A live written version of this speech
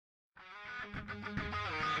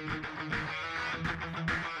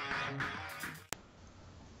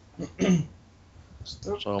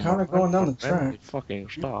Still So kind of going down the track. Fucking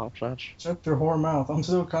stops. That's Shut your whore mouth. I'm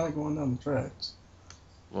still kind of going down the tracks.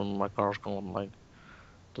 when my car's going like,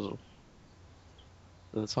 did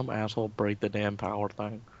some asshole break the damn power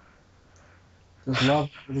thing? There's love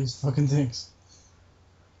for these fucking things.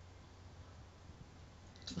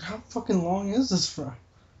 Dude, how fucking long is this ride?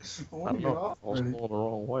 I want to get off I was already. going the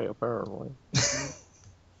wrong way apparently.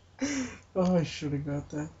 Oh, I should have got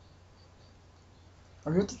that.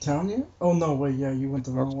 Are you at the town yet? Oh no, wait, yeah, you went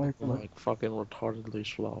the wrong way for like fucking retardedly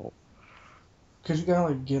slow. Cause you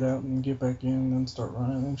gotta like get out and get back in and then start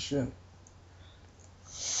running and shit.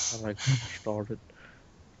 I like started.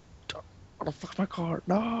 What the fuck's my car?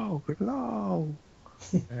 No, no.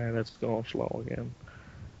 And it's going slow again.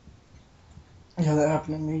 Yeah, that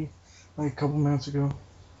happened to me like a couple minutes ago.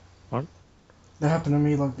 What? That happened to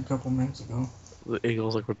me like a couple minutes ago. The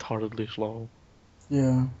Eagle's like retardedly slow.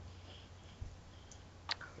 Yeah.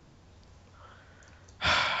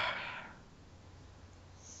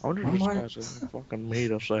 I wonder if this guy's just fucking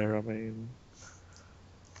made us there. I mean,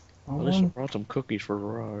 at least I brought some cookies for the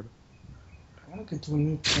ride. I want to get to a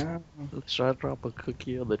new town. Should I drop a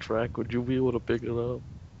cookie on the track? Would you be able to pick it up?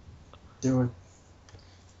 Do it.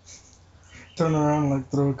 Turn around and like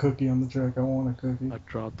throw a cookie on the track. I want a cookie. I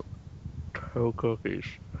dropped 2 cookies.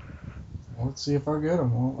 Well, let's see if I get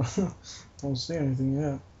them. Won't see anything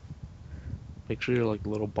yet. Make sure your like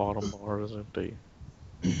little bottom bar is empty.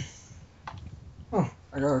 Oh,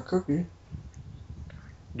 I got a cookie.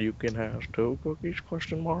 You can have 2 cookies?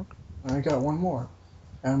 Question mark. I got one more,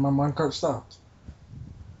 and my minecart stopped.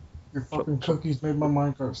 Your fucking cookies made my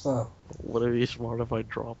minecart stop. Would it be smart if I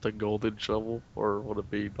dropped a golden shovel, or would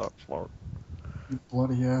it be not smart? You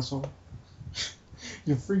bloody asshole.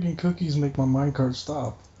 Your freaking cookies make my minecart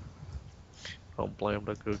stop. Don't blame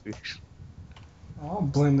the cookies. I'll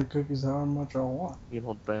blame the cookies however much I want. You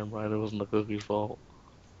know damn right it wasn't the cookies' fault.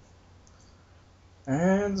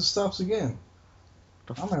 And it stops again.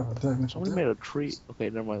 I'm having a technical Somebody made a tree. Okay,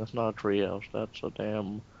 never mind. That's not a tree house. That's a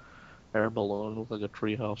damn air balloon. It looks like a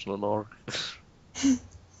tree house in the dark.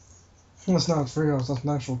 That's not a treehouse. That's an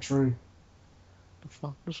actual tree. The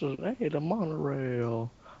fuck? This is the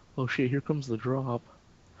monorail. Oh shit! Here comes the drop.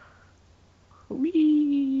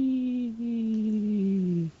 Whee!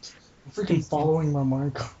 I'm freaking following my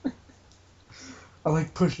minecart. I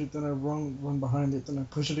like push it, then I run behind it, then I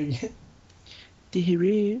push it again.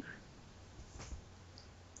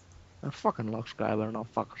 That fucking Lux guy better not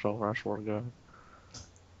fuck us over, I swear to God.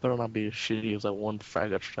 Better not be as shitty as that one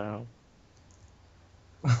faggot's town.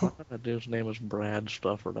 That dude's name is Brad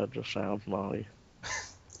Stuffer, that just sounds naughty.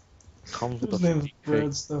 Comes with His a name is free Brad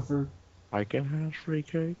cake. Stuffer. I can have free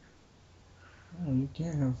cake? No, you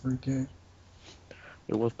can't have free cake.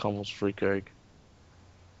 It will come with free cake.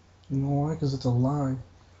 You know why? Because it's a lie.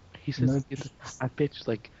 He says, I bet you,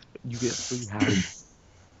 like, you get free house.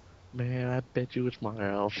 Man, I bet you it's my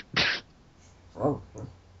house. Probably.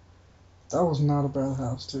 That was not a bad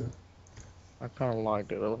house, too. I kind of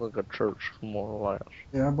liked it. It looked like a church, more or less.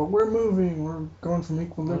 Yeah, but we're moving. We're going from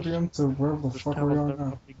equilibrium to wherever the fuck we are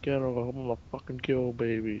now. Ghetto. I'm gonna fucking kill,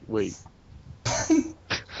 baby. Wait.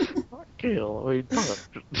 Not kill. Wait, touch.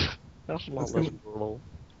 That's not less brutal.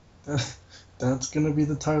 That's gonna be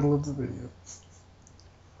the title of the video.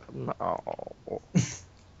 No.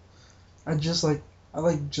 I just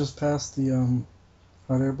passed the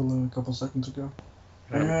hot air balloon a couple seconds ago,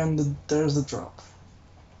 and there's the drop.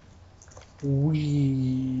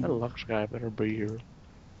 That Lux guy better be here,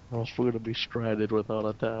 or else we're gonna be stranded without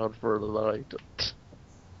a town for the night.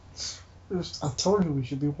 I told you we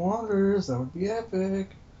should be wanderers. That would be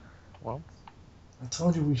epic. Well, I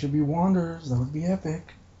told you we should be wanderers. That would be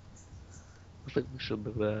epic. I think we should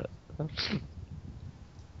do that.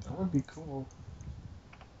 That would be cool.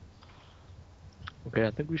 Okay,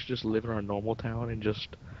 I think we should just live in our normal town and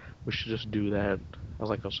we should just do that as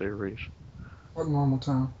like a series. What normal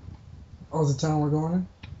town? Oh, the town we're going in?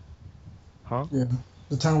 Huh? Yeah.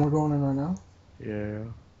 The town we're going in right now? Yeah.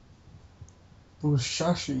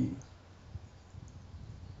 Bushashi.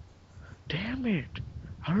 Damn it!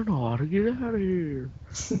 I don't know how to get out of here.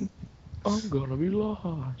 I'm gonna be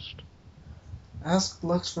lost. Ask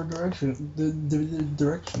Lex for directions. No diddly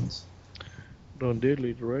directions.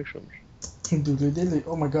 Diddly.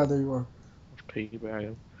 Oh my god, there you are.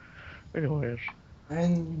 Teabagging. Anyways.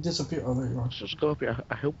 And you disappear. Oh, there you are. Let's just go up here.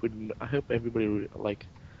 I hope everybody, like,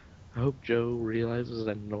 I hope Joe realizes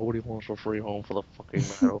that nobody wants a free home for the fucking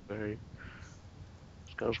night, okay?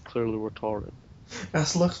 This guy's clearly retarded.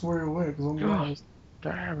 Ask Lex where he went, because I'm lost.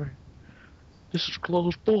 Damn it. This is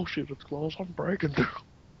closed bullshit. It's closed. I'm breaking through.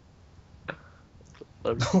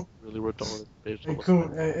 I'm really retarded based Hey, on the cool.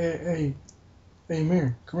 fact. Hey,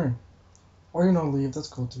 Mir, come here. Or you don't leave. That's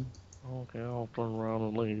cool too. Okay, I'll turn around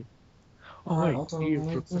and leave. Oh All right, wait, I'll tell he him to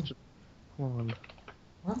is leave too. requested. Hold on.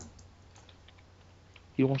 What?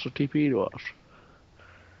 He wants to TP to us.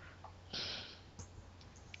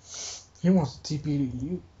 He wants to TP to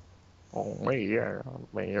you. Oh me, yeah, You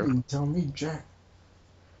man. didn't tell me, Jack.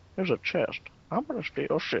 There's a chest. I'm gonna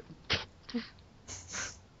steal shit.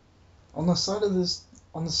 On the side of this,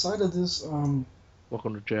 on the side of this,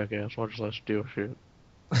 Welcome to Jackass. Why just I steal shit?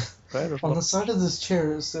 That is on not. the side of this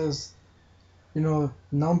chair, it says,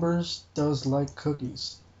 numbers does like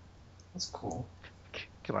cookies. That's cool.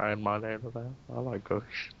 Can I add my name to that? I like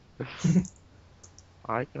cookies.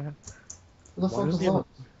 I can. Where the Why fuck does is he have a? Lux?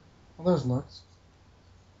 Oh, there's Lux.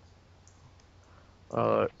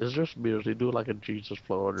 It's just because he do like a Jesus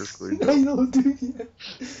flow on your screen. I know, dude. Yeah.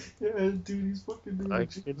 Yeah, dude, he's fucking doing I a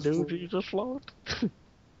can Jesus do flow. Jesus flow.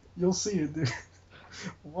 You'll see it, dude.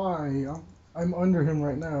 Why? I'm under him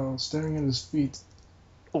right now, staring at his feet.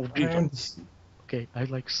 Oh Jesus. And Okay, I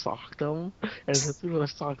like socked him, and as soon as I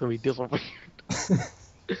socked him, he disappeared.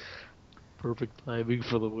 Perfect timing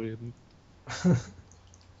for the win.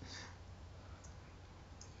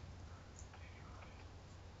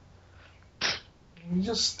 you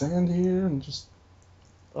just stand here and just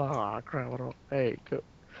Ah, crap! I don't. Hey,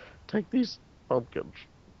 take these pumpkins.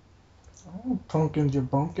 oh, pumpkins, you're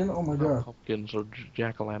bumpkin. Oh my Not god, pumpkins or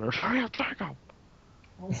jack-o'-lanterns. Hurry up, take them.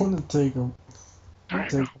 I want to take him. You Take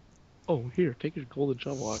take. them. Oh, here, take his golden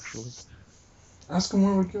shovel. Actually, Ask him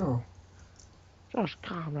where we go. just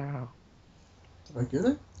calm down. Did I get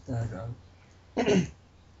it? Yeah, I got it.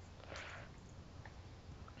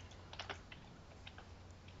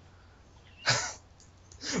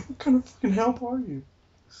 What kind of fucking help are you?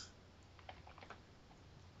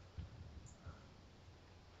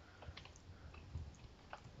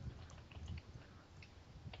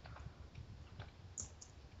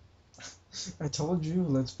 I told you,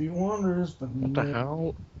 let's be wanderers, but What the no.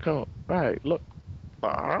 hell? Come, hey, look.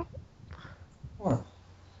 Ah. What?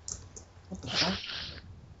 What the fuck?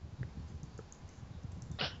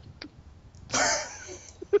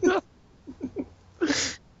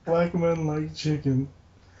 Black men like chicken.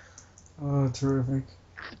 Oh, terrific.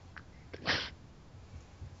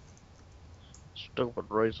 Stupid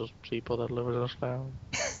racist people that live in this town.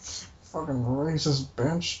 Fucking racist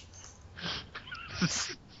bench.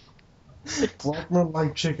 Black men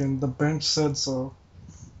like chicken. The bench said so.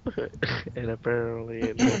 And apparently,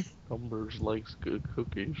 it numbers likes good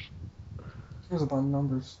cookies. Here's about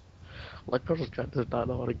numbers. Like, this guy does not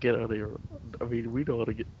know how to get out of here. I mean, we know how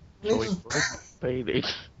to get. And he So he just breaks painting.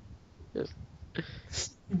 Yes.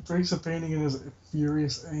 he breaks a painting in his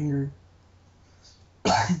furious anger.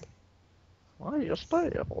 Why you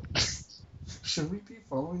stale? Should we be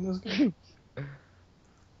following this guy?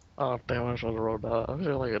 Oh damn! I should have wrote that. I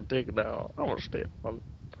feel like a dig now. I want to stay on.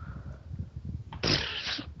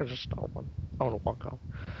 I just stole one. I want to walk off.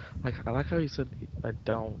 Like I like how you said I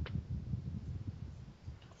don't.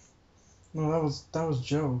 No, that was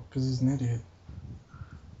Joe, because he's an idiot.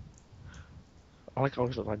 I like how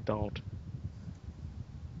you said I don't.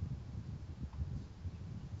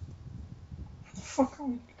 What the fuck are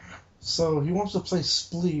we? So he wants to play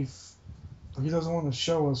Spleef, but he doesn't want to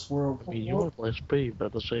show us where. I mean, you want to play speed, but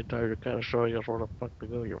at the same time, you're kind of showing us where the fuck to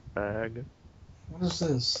go, you fag. What is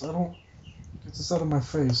this? I don't. Get this out of my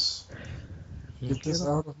face. Get this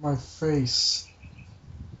out of my face.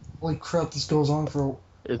 Holy crap, this goes on for.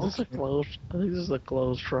 Is this a Okay. close? I think this is a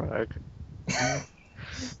close track. If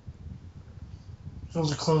it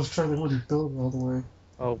was a closed track, they wouldn't build it all the way.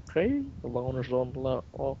 Okay, the loner's on the left.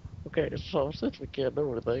 Oh, okay, so since we can't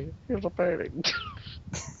do anything, here's a painting.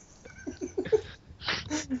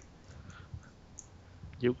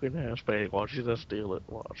 You can have painting. Watch you just steal it.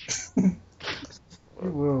 Watch. You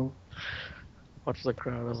will. Watch the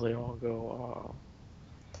crowd as they all go.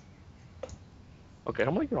 Okay,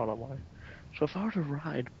 I'm gonna get on my. So if I were to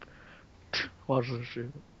ride, watch this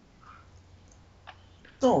shit.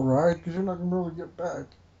 Don't ride, because you're not going to be able to get back.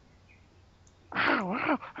 Ow!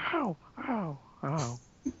 Ow! Ow! Ow! Ow!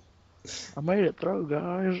 I made it through,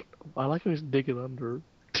 guys. I like how he's digging under.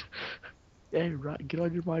 Hey, right, get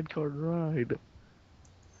on your minecart and ride.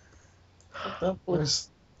 Fuck that Look, place.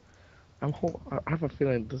 I have a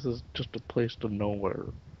feeling this is just a place to nowhere.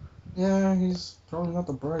 Yeah, he's probably not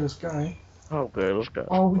the brightest guy. Okay, this guy's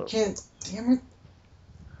Oh, we close. can't. Damn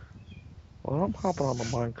Well, I'm hopping on the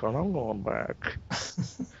minecart. I'm going back.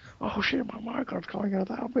 it. Oh shit, my minecart's going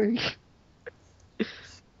without me.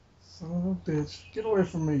 Son of a bitch. Get away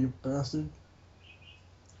from me, you bastard.